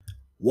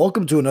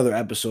Welcome to another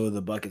episode of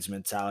the Buckets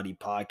Mentality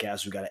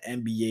Podcast. We got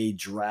an NBA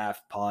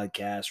draft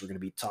podcast. We're going to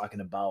be talking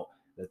about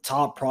the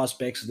top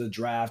prospects of the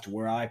draft,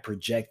 where I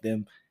project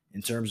them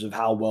in terms of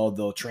how well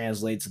they'll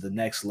translate to the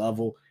next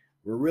level.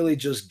 We're really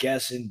just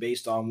guessing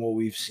based on what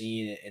we've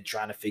seen and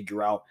trying to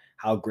figure out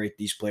how great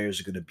these players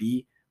are going to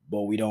be,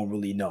 but we don't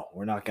really know.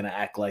 We're not going to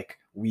act like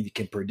we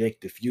can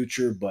predict the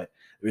future, but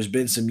there's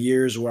been some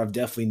years where I've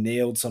definitely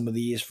nailed some of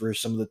these for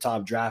some of the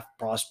top draft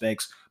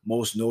prospects,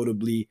 most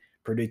notably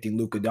predicting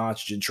Luka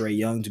Doncic and Trae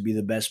Young to be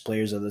the best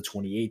players of the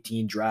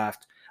 2018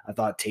 draft. I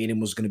thought Tatum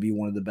was going to be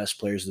one of the best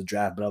players of the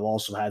draft, but I've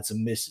also had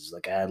some misses.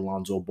 Like I had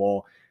Lonzo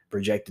Ball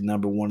projected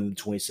number one in the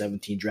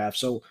 2017 draft.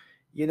 So,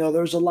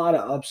 there's a lot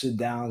of ups and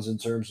downs in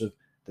terms of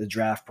the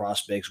draft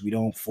prospects. We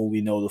don't fully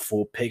know the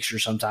full picture.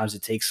 Sometimes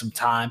it takes some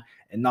time,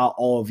 and not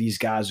all of these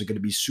guys are going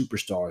to be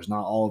superstars.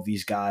 Not all of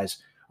these guys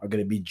are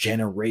going to be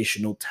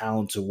generational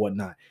talents and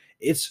whatnot.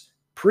 It's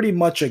pretty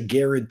much a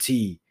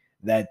guarantee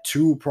that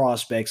two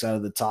prospects out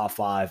of the top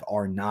five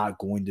are not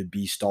going to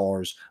be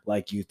stars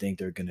like you think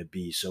they're going to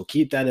be. So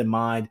keep that in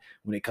mind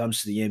when it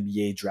comes to the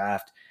NBA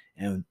draft.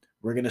 And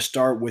we're going to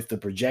start with the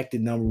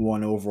projected number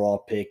one overall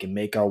pick and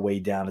make our way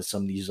down to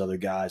some of these other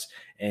guys.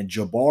 And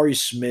Jabari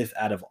Smith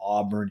out of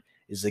Auburn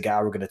is the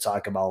guy we're going to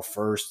talk about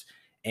first.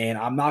 And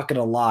I'm not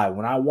going to lie,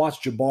 when I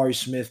watched Jabari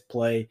Smith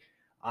play,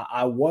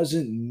 I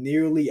wasn't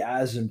nearly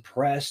as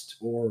impressed,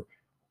 or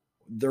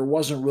there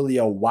wasn't really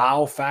a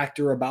wow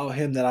factor about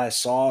him that I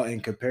saw in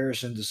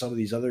comparison to some of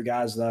these other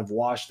guys that I've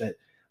watched that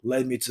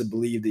led me to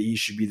believe that he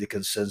should be the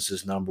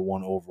consensus number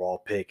one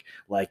overall pick.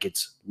 Like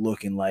it's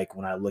looking like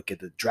when I look at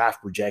the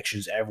draft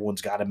projections,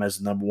 everyone's got him as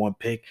the number one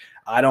pick.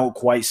 I don't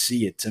quite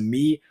see it. To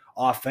me,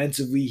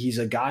 offensively, he's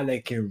a guy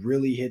that can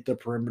really hit the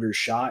perimeter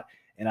shot.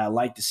 And I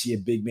like to see a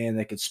big man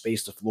that can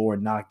space the floor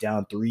and knock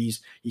down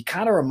threes. He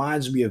kind of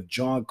reminds me of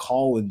John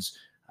Collins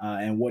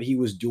and what he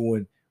was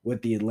doing with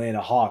the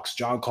Atlanta Hawks.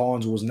 John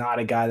Collins was not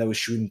a guy that was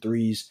shooting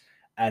threes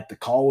at the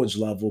college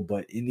level,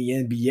 but in the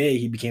NBA,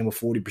 he became a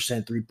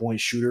 40% three-point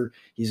shooter.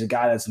 He's a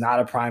guy that's not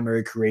a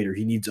primary creator.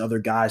 He needs other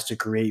guys to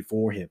create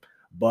for him,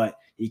 but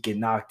he can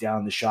knock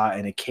down the shot,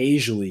 and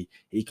occasionally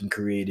he can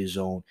create his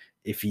own.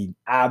 If he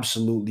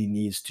absolutely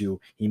needs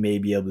to, he may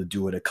be able to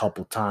do it a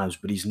couple times,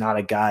 but he's not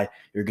a guy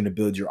you're going to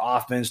build your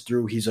offense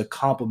through. He's a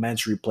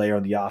complementary player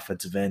on the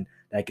offensive end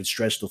that can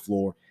stretch the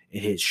floor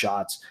and hit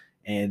shots.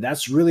 And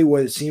that's really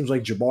what it seems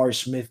like Jabari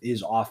Smith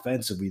is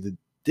offensively. The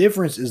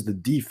difference is the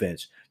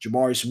defense.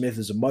 Jabari Smith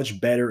is a much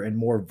better and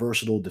more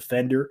versatile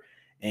defender,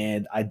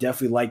 and I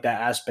definitely like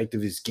that aspect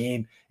of his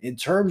game. In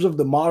terms of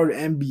the modern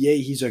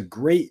NBA, he's a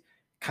great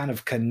kind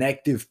of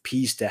connective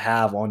piece to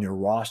have on your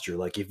roster.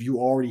 Like if you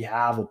already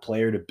have a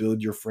player to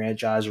build your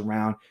franchise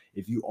around,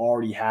 if you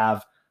already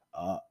have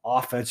an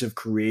offensive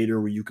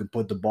creator where you can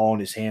put the ball in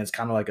his hands,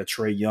 kind of like a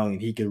Trae Young,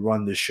 and he can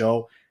run the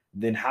show,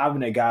 then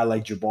having a guy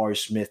like Jabari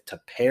Smith to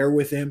pair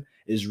with him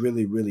is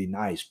really, really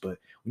nice. But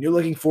when you're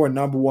looking for a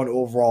number one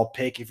overall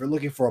pick, if you're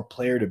looking for a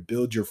player to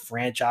build your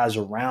franchise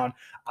around,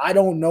 I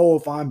don't know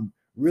if I'm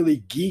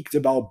really geeked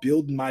about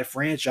building my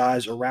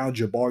franchise around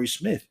Jabari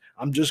Smith.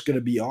 I'm just going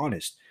to be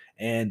honest.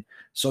 And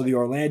so the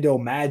Orlando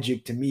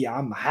Magic, to me,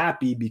 I'm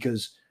happy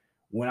because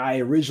when I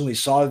originally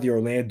saw the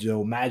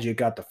Orlando Magic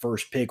got the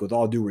first pick, with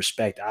all due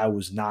respect, I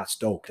was not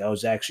stoked. I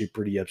was actually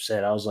pretty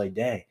upset. I was like,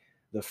 dang,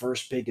 the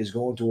first pick is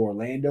going to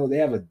Orlando. They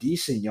have a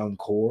decent young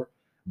core,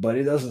 but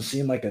it doesn't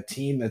seem like a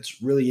team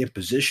that's really in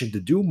position to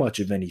do much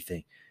of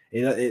anything.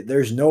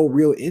 There's no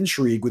real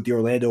intrigue with the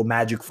Orlando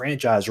Magic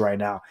franchise right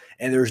now,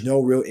 and there's no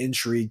real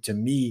intrigue to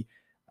me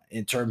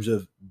in terms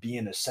of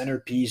being a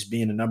centerpiece,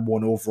 being a number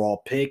one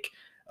overall pick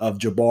of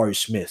Jabari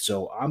Smith.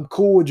 So I'm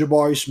cool with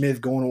Jabari Smith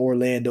going to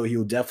Orlando.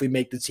 He'll definitely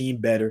make the team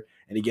better.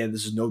 And again,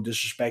 this is no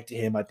disrespect to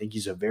him. I think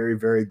he's a very,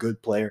 very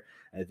good player.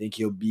 I think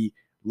he'll be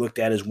looked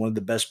at as one of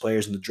the best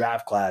players in the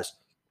draft class.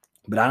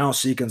 But I don't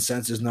see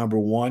consensus number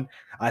one.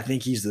 I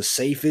think he's the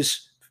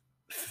safest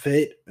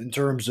fit in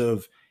terms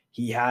of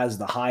he has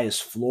the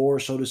highest floor,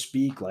 so to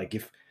speak. Like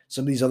if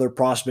some of these other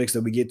prospects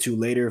that we get to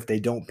later, if they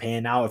don't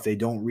pan out, if they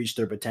don't reach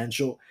their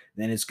potential,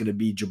 then it's going to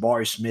be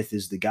Jabari Smith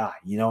is the guy,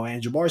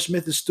 and Jabari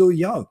Smith is still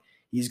young.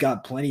 He's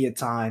got plenty of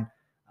time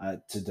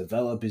to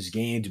develop his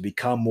game, to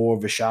become more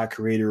of a shot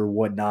creator or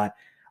whatnot.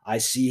 I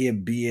see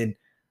him being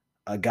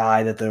a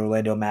guy that the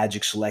Orlando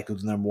Magic selected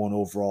with the number one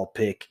overall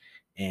pick,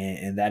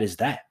 and that is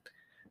that.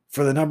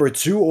 For the number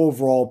two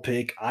overall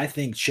pick, I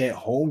think Chet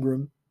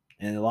Holmgren,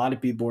 and a lot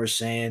of people are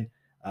saying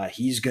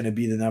he's going to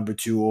be the number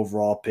two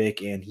overall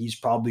pick, and he's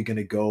probably going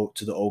to go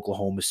to the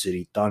Oklahoma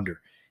City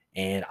Thunder.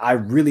 And I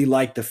really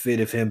like the fit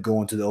of him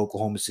going to the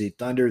Oklahoma City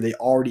Thunder. They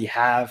already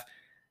have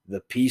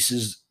the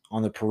pieces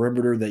on the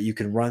perimeter that you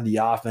can run the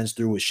offense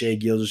through with Shai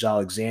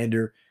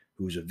Gilgeous-Alexander,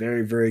 who's a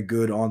very, very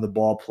good on the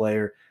ball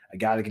player, a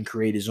guy that can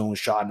create his own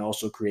shot and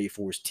also create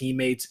for his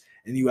teammates.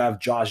 And you have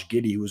Josh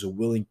Giddey, who's a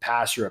willing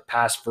passer, a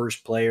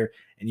pass-first player,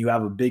 and you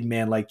have a big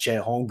man like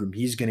Chet Holmgren.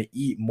 He's going to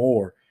eat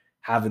more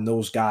having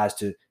those guys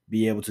to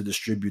be able to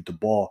distribute the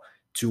ball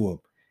to him.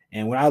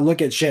 And when I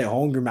look at Chet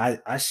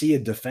Holmgren, I see a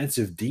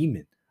defensive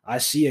demon. I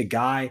see a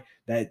guy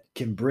that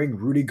can bring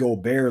Rudy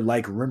Gobert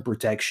like rim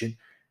protection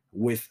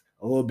with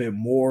a little bit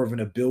more of an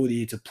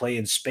ability to play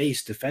in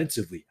space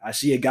defensively. I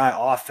see a guy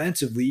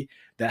offensively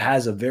that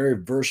has a very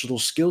versatile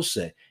skill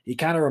set. He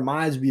kind of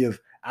reminds me of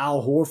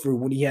Al Horford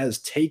when he has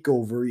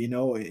takeover,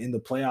 in the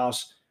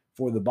playoffs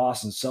for the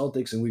Boston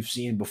Celtics. And we've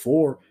seen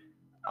before,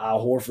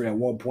 Al Horford at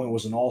one point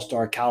was an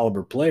all-star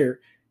caliber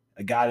player,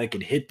 a guy that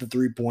can hit the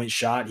three-point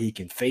shot. He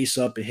can face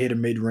up and hit a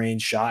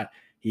mid-range shot.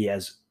 He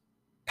has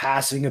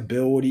passing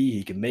ability.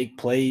 He can make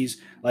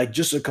plays, like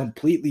just a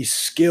completely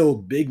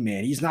skilled big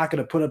man. He's not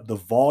going to put up the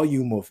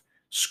volume of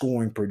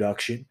scoring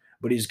production,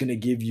 but he's going to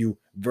give you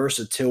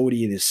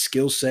versatility in his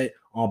skill set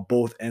on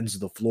both ends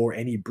of the floor.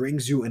 And he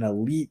brings you an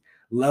elite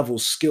level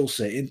skill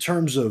set in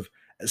terms of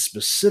a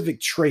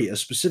specific trait, a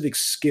specific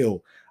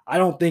skill. I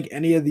don't think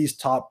any of these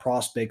top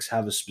prospects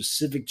have a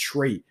specific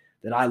trait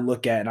that I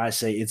look at and I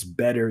say it's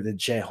better than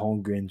Chet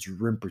Holmgren's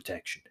rim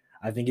protection.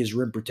 I think his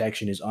rim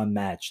protection is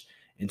unmatched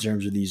in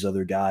terms of these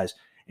other guys.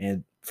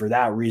 And for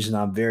that reason,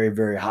 I'm very,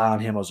 very high on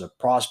him as a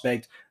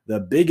prospect. The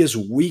biggest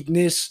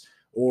weakness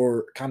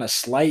or kind of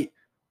slight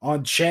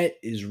on Chet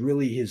is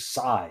really his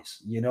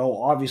size.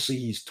 Obviously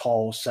he's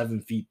tall,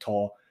 7 feet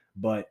tall,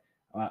 but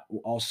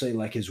I'll say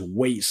like his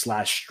weight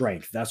slash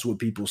strength. That's what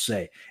people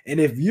say. And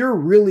if you're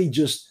really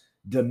just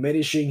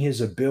diminishing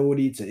his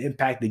ability to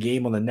impact the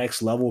game on the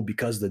next level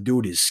because the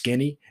dude is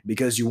skinny,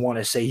 because you want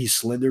to say he's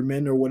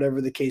Slenderman or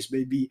whatever the case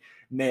may be,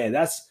 man,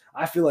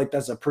 I feel like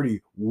that's a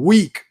pretty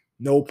weak,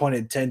 no pun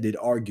intended,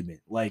 argument.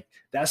 Like,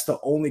 that's the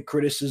only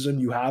criticism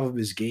you have of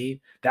his game.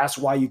 That's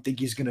why you think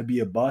he's going to be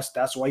a bust.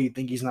 That's why you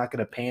think he's not going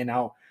to pan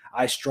out.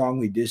 I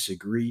strongly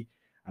disagree.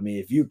 I mean,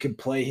 if you can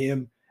play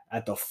him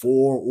at the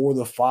 4 or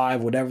the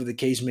 5, whatever the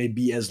case may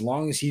be, as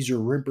long as he's your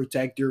rim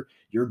protector,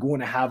 you're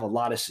going to have a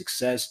lot of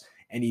success.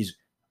 And he's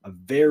a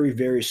very,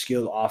 very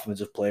skilled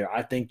offensive player.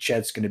 I think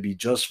Chet's going to be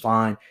just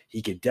fine.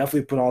 He could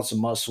definitely put on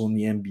some muscle in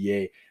the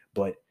NBA.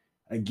 But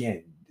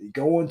again,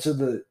 going to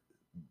the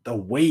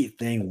weight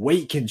thing,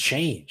 weight can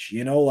change.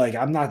 Like,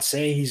 I'm not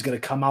saying he's going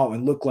to come out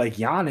and look like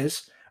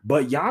Giannis,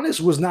 but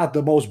Giannis was not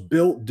the most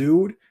built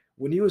dude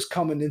when he was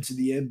coming into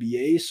the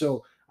NBA.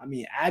 So, I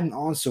mean, adding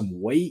on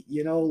some weight,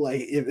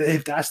 like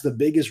if that's the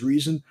biggest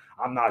reason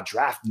I'm not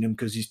drafting him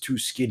because he's too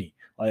skinny,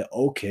 like,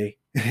 okay,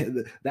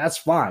 that's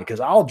fine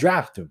because I'll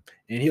draft him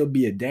and he'll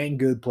be a dang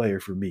good player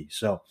for me.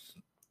 So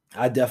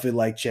I definitely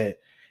like Chet,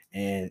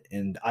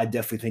 and I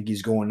definitely think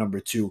he's going number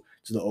 2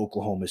 to the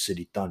Oklahoma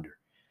City Thunder.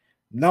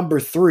 Number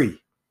 3,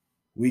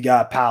 we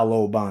got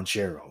Paolo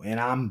Banchero, and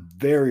I'm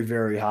very,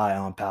 very high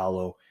on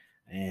Paolo.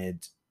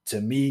 And to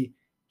me,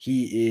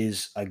 he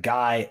is a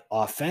guy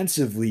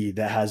offensively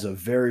that has a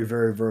very,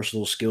 very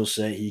versatile skill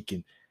set. He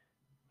can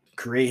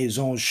create his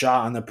own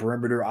shot on the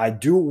perimeter. I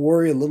do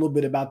worry a little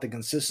bit about the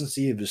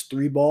consistency of his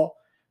 3 ball,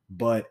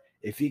 but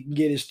if he can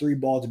get his 3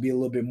 ball to be a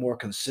little bit more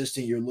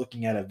consistent, you're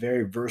looking at a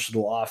very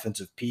versatile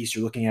offensive piece.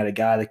 You're looking at a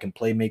guy that can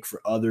play make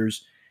for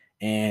others.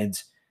 And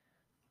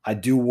I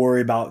do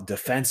worry about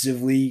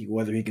defensively,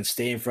 whether he can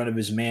stay in front of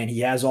his man. He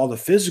has all the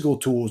physical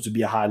tools to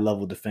be a high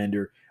level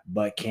defender,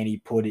 but can he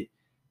put it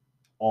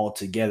all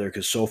together?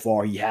 Because so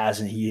far he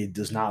hasn't. He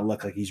does not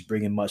look like he's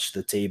bringing much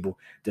to the table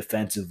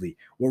defensively.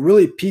 What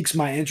really piques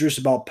my interest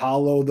about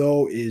Paolo,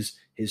 though, is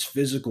his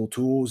physical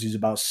tools. He's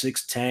about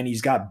 6'10".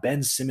 He's got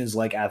Ben Simmons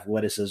like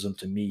athleticism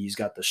to me. He's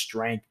got the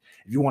strength.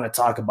 If you want to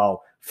talk about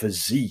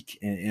physique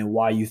and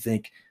why you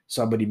think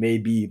somebody may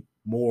be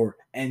more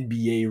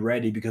NBA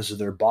ready because of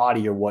their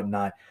body or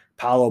whatnot,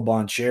 Paolo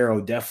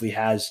Banchero definitely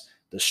has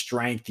the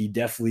strength. He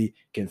definitely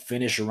can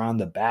finish around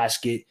the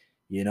basket,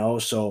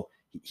 so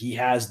he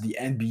has the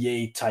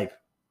NBA type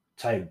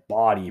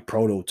body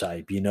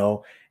prototype,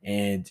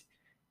 and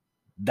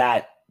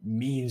that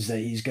means that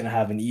he's going to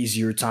have an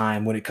easier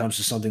time when it comes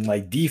to something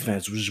like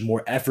defense, which is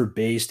more effort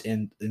based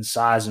and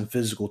size and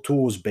physical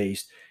tools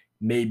based.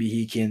 Maybe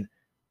he can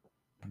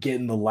get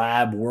in the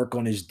lab, work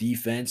on his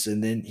defense,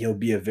 and then he'll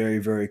be a very,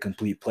 very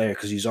complete player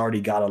because he's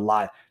already got a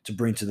lot to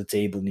bring to the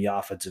table in the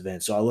offensive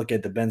end. So I look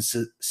at the Ben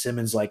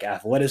Simmons like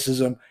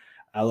athleticism,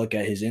 I look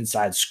at his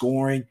inside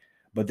scoring,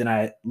 but then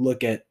I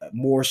look at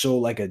more so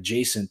like a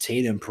Jason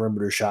Tatum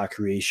perimeter shot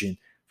creation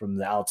from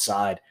the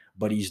outside,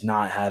 but he's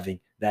not having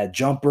that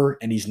jumper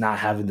and he's not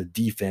having the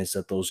defense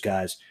that those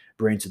guys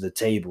bring to the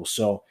table.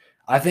 So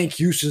I think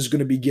Houston's going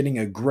to be getting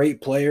a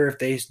great player if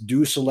they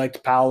do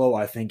select Paolo.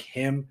 I think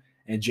him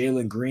and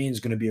Jalen Green is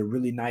going to be a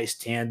really nice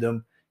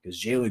tandem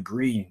because Jalen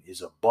Green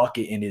is a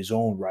bucket in his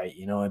own right,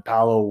 and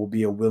Paolo will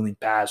be a willing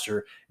passer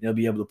and they'll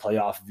be able to play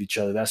off of each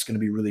other. That's going to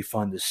be really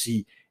fun to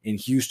see in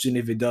Houston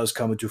if it does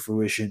come into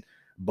fruition.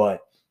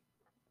 But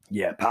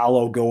yeah,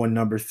 Paolo going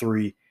number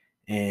 3.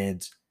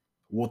 And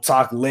we'll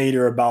talk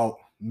later about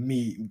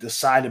me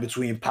deciding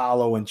between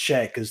Paolo and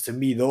Chet, because to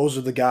me, those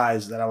are the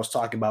guys that I was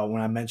talking about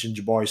when I mentioned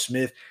Jabari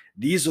Smith.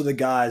 These are the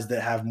guys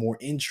that have more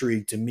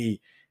intrigue to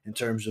me in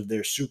terms of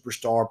their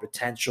superstar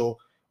potential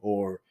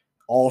or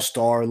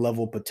all-star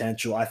level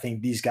potential. I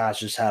think these guys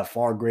just have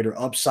far greater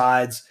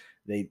upsides.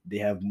 They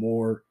have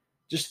more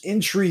just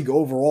intrigue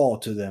overall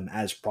to them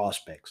as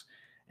prospects.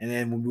 And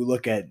then when we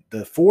look at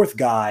the fourth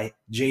guy,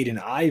 Jaden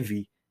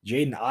Ivey,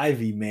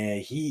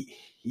 man,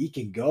 he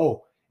can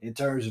go in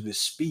terms of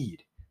his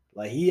speed.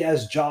 Like he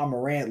has John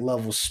Morant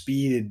level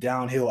speed and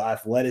downhill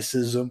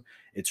athleticism.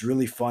 It's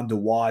really fun to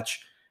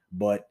watch,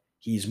 but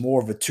he's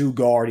more of a two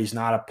guard. He's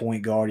not a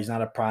point guard. He's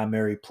not a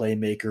primary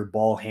playmaker,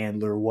 ball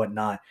handler,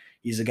 whatnot.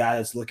 He's a guy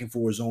that's looking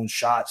for his own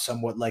shot,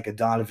 somewhat like a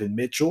Donovan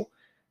Mitchell.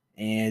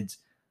 And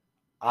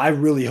I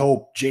really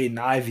hope Jaden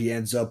Ivey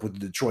ends up with the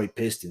Detroit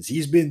Pistons.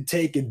 He's been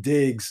taking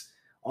digs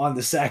on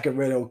the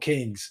Sacramento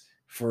Kings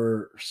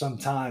for some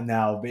time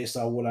now, based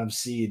on what I'm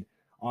seeing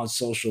on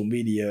social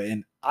media.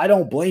 And I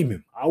don't blame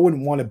him. I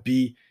wouldn't want to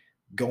be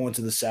going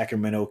to the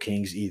Sacramento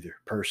Kings either,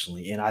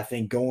 personally. And I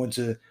think going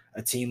to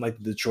a team like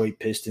the Detroit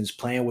Pistons,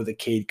 playing with a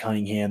Cade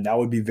Cunningham, that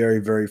would be very,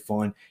 very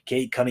fun.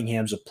 Cade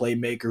Cunningham's a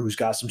playmaker who's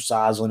got some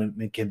size on him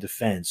and can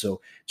defend.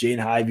 So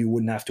Jaden Ivey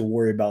wouldn't have to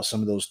worry about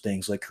some of those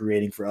things, like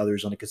creating for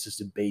others on a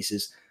consistent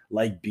basis,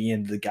 like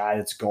being the guy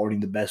that's guarding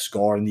the best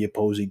guard in the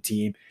opposing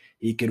team.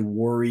 He could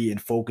worry and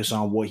focus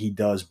on what he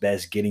does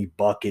best, getting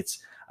buckets.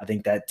 I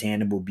think that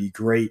tandem will be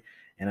great,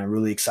 and I'm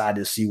really excited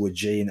to see what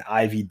Jaden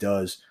Ivey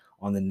does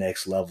on the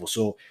next level.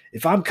 So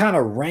if I'm kind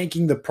of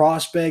ranking the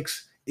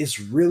prospects, it's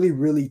really,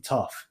 really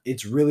tough.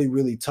 It's really,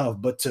 really tough.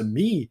 But to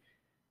me,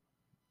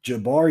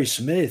 Jabari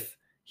Smith,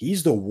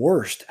 he's the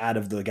worst out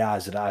of the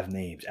guys that I've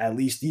named. At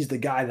least he's the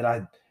guy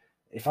that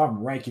if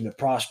I'm ranking the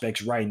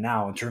prospects right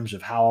now in terms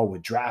of how I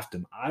would draft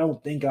them, I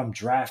don't think I'm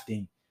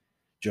drafting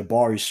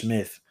Jabari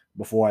Smith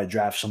before I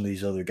draft some of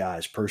these other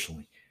guys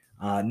personally.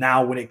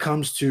 Now, when it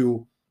comes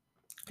to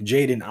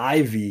Jaden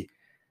Ivey,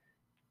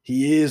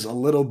 he is a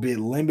little bit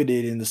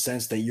limited in the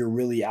sense that you're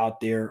really out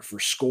there for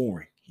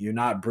scoring. You're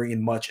not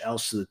bringing much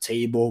else to the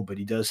table, but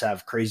he does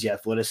have crazy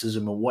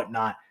athleticism and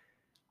whatnot.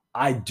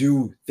 I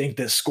do think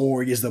that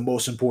scoring is the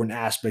most important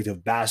aspect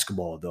of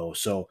basketball, though.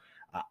 So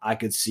I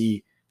could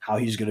see how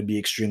he's going to be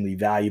extremely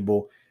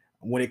valuable.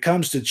 When it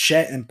comes to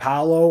Chet and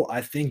Paolo,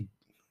 I think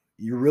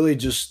you really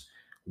just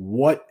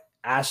what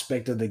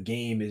aspect of the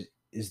game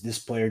is this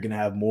player going to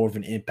have more of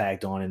an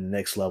impact on in the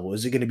next level?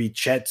 Is it going to be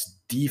Chet's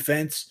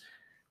defense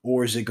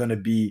or is it going to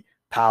be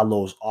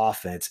Paolo's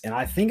offense? And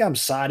I think I'm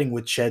siding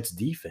with Chet's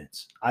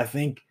defense. I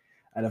think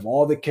out of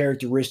all the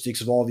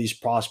characteristics of all these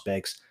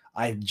prospects,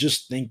 I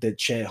just think that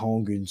Chet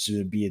Holmgren's going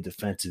to be a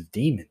defensive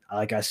demon.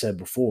 Like I said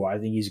before, I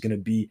think he's going to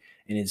be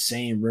an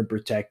insane rim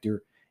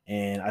protector,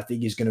 and I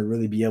think he's going to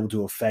really be able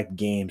to affect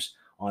games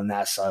on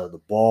that side of the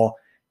ball.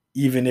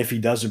 Even if he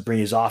doesn't bring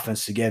his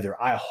offense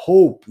together, I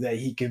hope that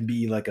he can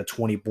be like a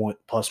 20+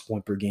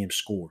 point per game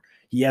scorer.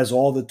 He has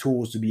all the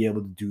tools to be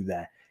able to do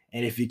that.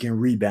 And if he can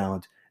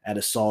rebound at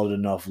a solid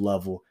enough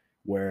level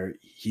where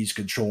he's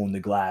controlling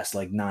the glass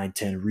like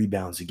 9-10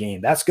 rebounds a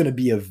game, that's going to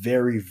be a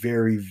very,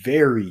 very,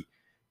 very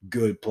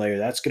good player.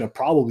 That's going to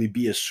probably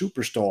be a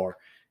superstar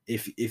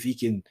if he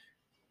can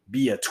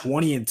be a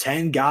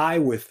 20-10 guy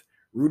with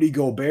Rudy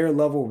Gobert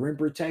level rim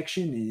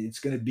protection.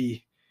 It's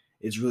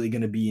really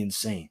going to be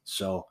insane.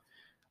 So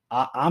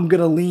I'm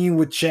going to lean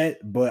with Chet,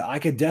 but I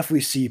could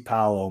definitely see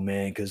Paolo,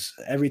 man, because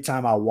every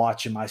time I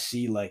watch him, I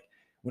see like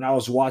when I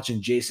was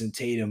watching Jason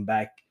Tatum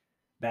back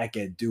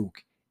at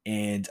Duke,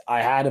 and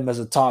I had him as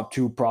a top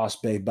 2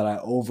 prospect, but I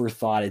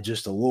overthought it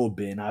just a little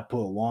bit, and I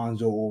put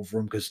Lonzo over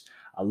him because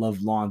I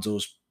love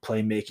Lonzo's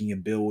playmaking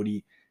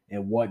ability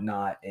and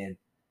whatnot, and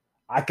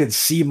I could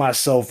see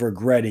myself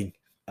regretting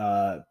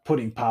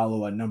putting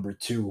Paolo at number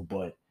 2,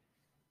 but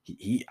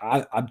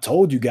I've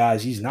told you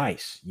guys he's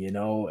nice,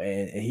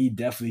 and he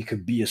definitely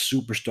could be a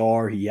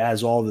superstar. He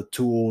has all the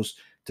tools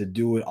to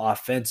do it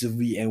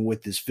offensively and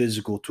with his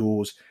physical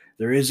tools.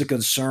 There is a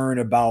concern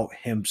about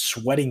him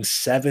sweating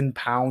 7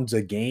 pounds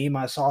a game.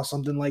 I saw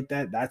something like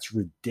that. That's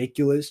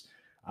ridiculous.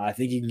 I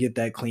think he can get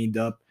that cleaned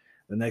up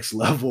the next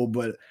level.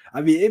 But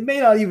I mean, it may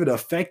not even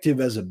affect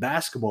him as a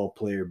basketball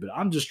player, but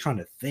I'm just trying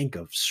to think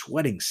of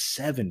sweating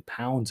 7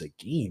 pounds a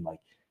game. Like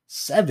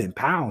 7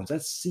 pounds.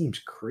 That seems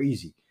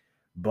crazy.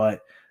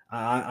 But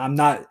I'm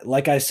not,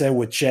 like I said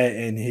with Chet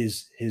and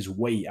his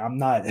weight, I'm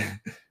not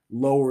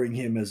lowering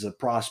him as a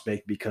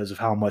prospect because of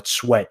how much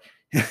sweat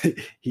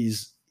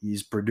he's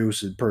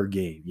producing per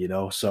game.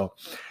 So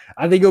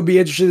I think it'll be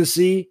interesting to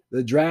see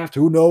the draft.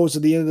 Who knows?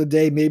 At the end of the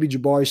day, maybe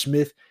Jabari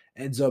Smith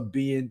ends up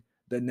being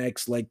the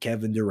next like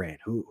Kevin Durant.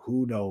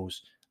 Who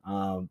knows?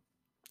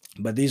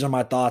 But these are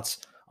my thoughts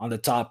on the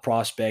top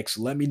prospects.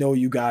 Let me know what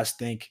you guys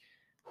think.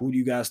 Who do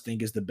you guys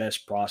think is the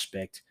best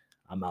prospect?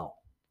 I'm out.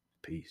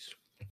 Peace.